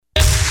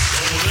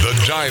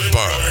the dive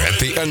bar at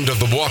the end of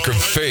the Walk of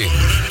Fame.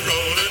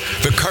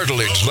 The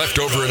cartilage left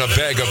over in a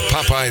bag of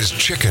Popeye's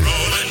chicken.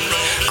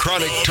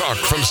 Chronic talk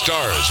from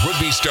stars,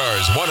 would-be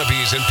stars,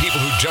 wannabes, and people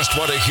who just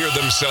want to hear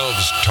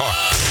themselves talk.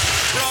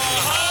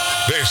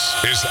 This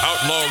is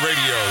Outlaw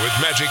Radio with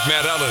Magic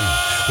Matt Allen.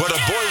 What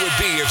a boy would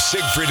be if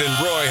Siegfried and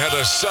Roy had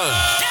a son.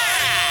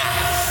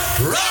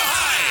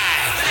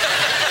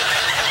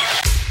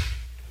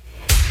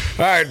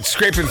 All right,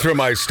 scraping through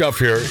my stuff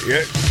here.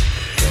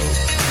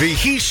 The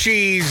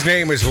he-she's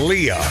name is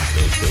Leah,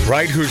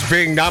 right? Who's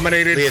being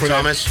nominated Leah for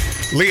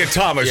Thomas? Leah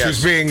Thomas, yes.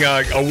 Who's being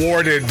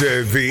awarded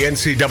the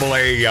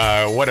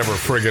NCAA whatever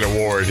friggin'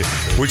 award,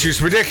 which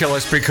is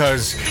ridiculous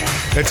because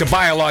it's a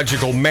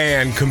biological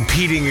man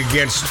competing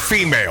against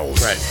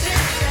females.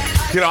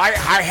 Right. You know,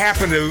 I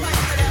happen to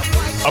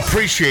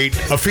appreciate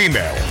a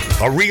female,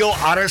 a real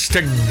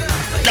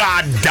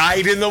honest-to-God,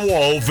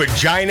 dyed-in-the-wool,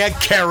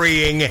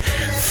 vagina-carrying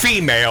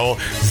female.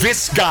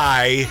 This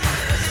guy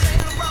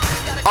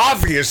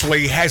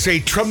obviously has a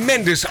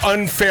tremendous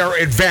unfair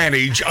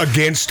advantage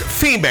against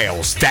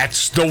females.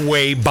 That's the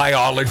way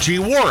biology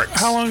works.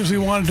 How long has he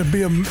wanted to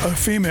be a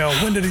female?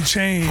 When did he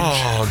change?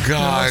 Oh,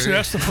 God.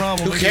 That's the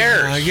problem. Who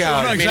cares? Yeah.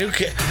 I mean, who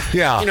cares?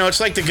 Yeah. You know,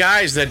 it's like the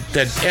guys that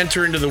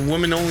enter into the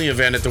women-only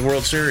event at the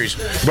World Series.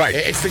 Right.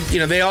 It's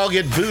they all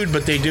get booed,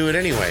 but they do it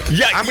anyway.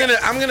 Yeah. I'm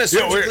gonna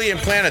surgically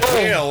implant a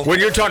tail. When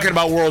you're talking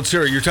about World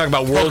Series, you're talking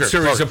about World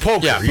Series of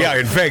poker. Yeah,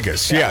 in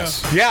Vegas.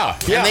 Yes. Yeah.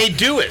 And they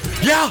do it.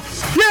 Yeah.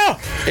 Well,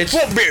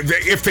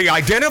 if they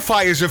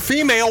identify as a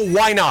female,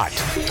 why not?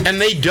 And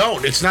they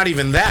don't. It's not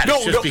even that.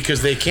 It's just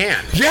because they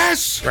can.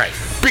 Yes. Right.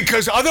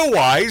 Because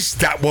otherwise,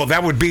 that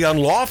would be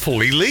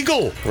unlawful,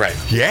 illegal. Right.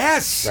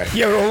 Yes. Right.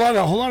 Yeah,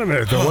 but hold on a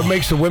minute, though. What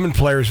makes the women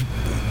players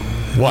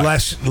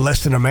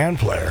less than a man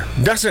player?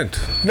 Doesn't.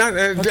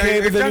 Okay,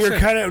 but then you're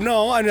kind of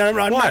I'm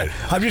not.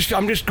 I'm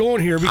just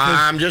going here because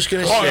I'm just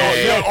going to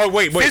say.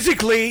 Wait.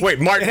 Physically,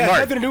 Mark. It has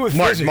nothing to do with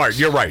physics. Mark,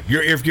 you're right.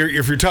 If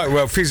you're talking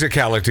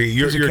physicality,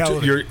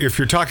 if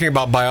you're talking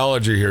about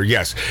biology here,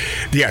 yes,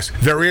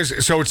 there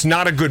is. So it's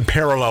not a good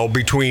parallel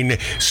between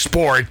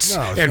sports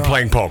and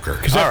playing poker.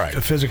 All right,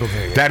 a physical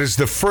thing. That is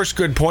the first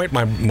good point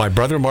my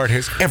brother Mart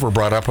has ever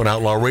brought up on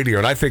Outlaw Radio,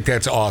 and I think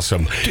that's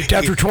awesome.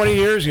 After 20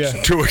 years, yeah.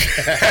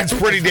 That's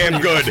pretty damn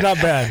good. It's not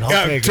bad.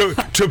 I'll take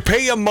it. To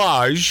pay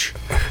homage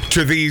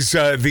to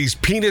these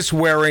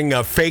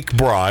penis-wearing fake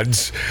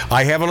broads,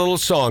 I have a little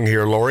song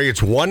here, Lori.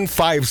 It's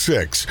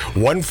 156.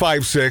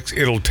 156.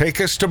 It'll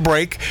take us to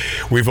break.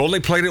 We've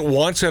only played it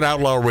once at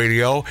Outlaw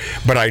Radio,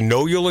 but I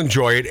know you'll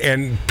enjoy it.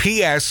 And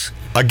P.S.,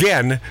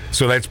 again,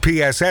 so that's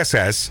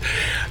PSSS.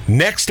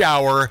 Next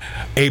hour,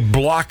 a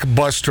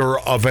blockbuster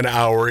of an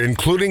hour,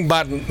 including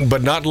but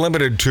not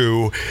limited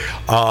to.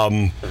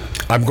 I'm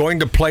going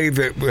to play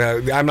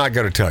the. I'm not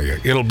going to tell you.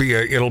 It'll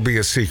be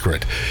a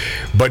secret.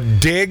 But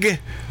dig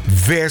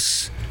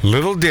this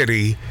little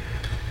ditty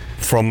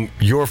from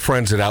your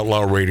friends at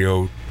Outlaw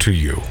Radio to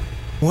you.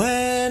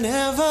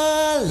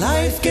 Whenever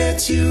life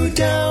gets you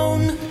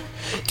down,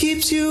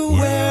 keeps you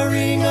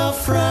wearing a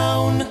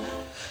frown,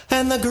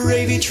 and the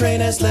gravy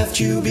train has left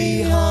you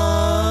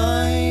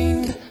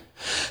behind.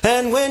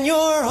 And when you're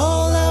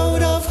all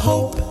out of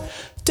hope,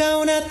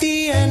 down at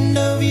the end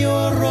of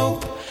your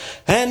rope,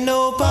 and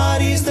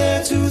nobody's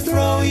there to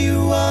throw you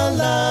a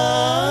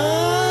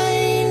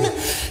line.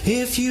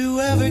 If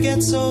you ever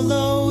get so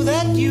low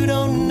that you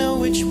don't know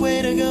which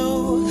way to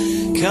go,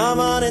 come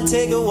on and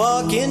take a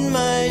walk in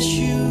my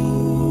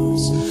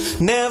shoes.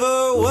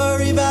 Never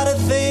worry about a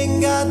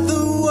thing, got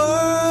the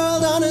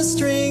world on a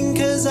string,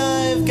 'cause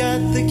I've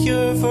got the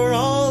cure for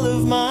all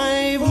of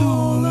my blues.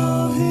 All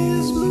of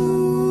his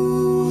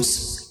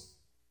blues.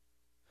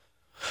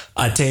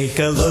 I take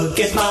a look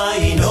at my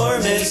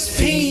enormous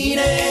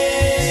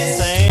penis,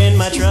 and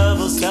my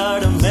troubles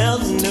start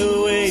melting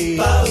away.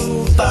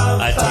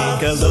 I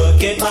take a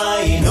look at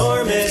my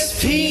enormous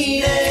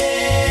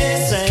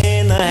penis,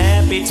 and the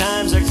happy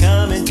times are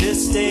coming to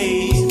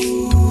stay.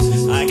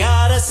 I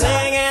gotta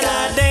sing and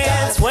I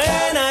dance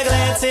when I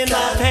glance in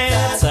my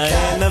pants,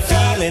 and the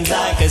feeling's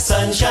like a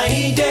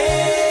sunshiny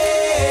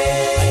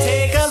day. I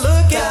take a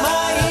look at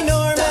my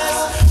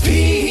enormous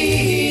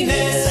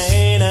penis,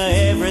 and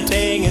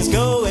everything is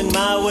going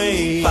my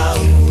way. Bow,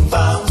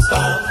 bow,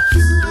 bow.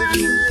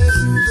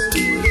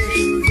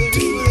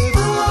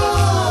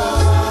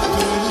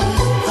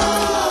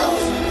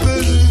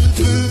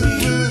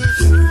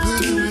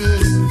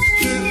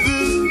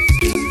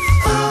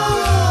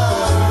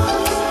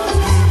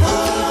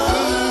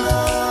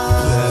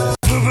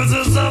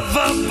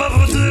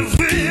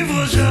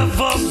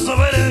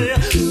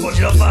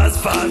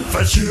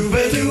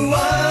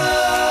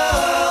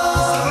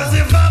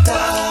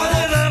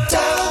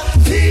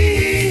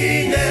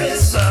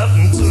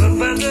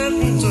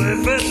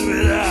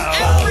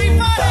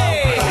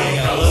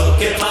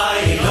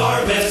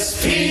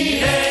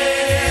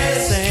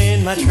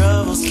 My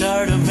troubles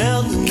start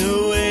melting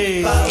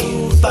away. I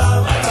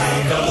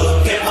take a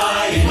look at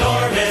my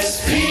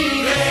enormous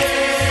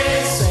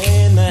penis,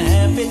 and the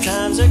happy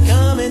times are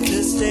coming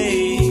to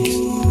stay.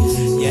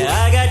 Yeah,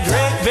 I got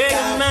great big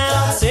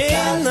amounts in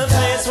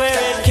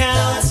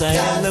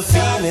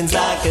shines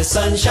like a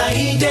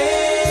sunshiny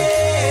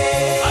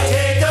day. I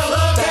take a look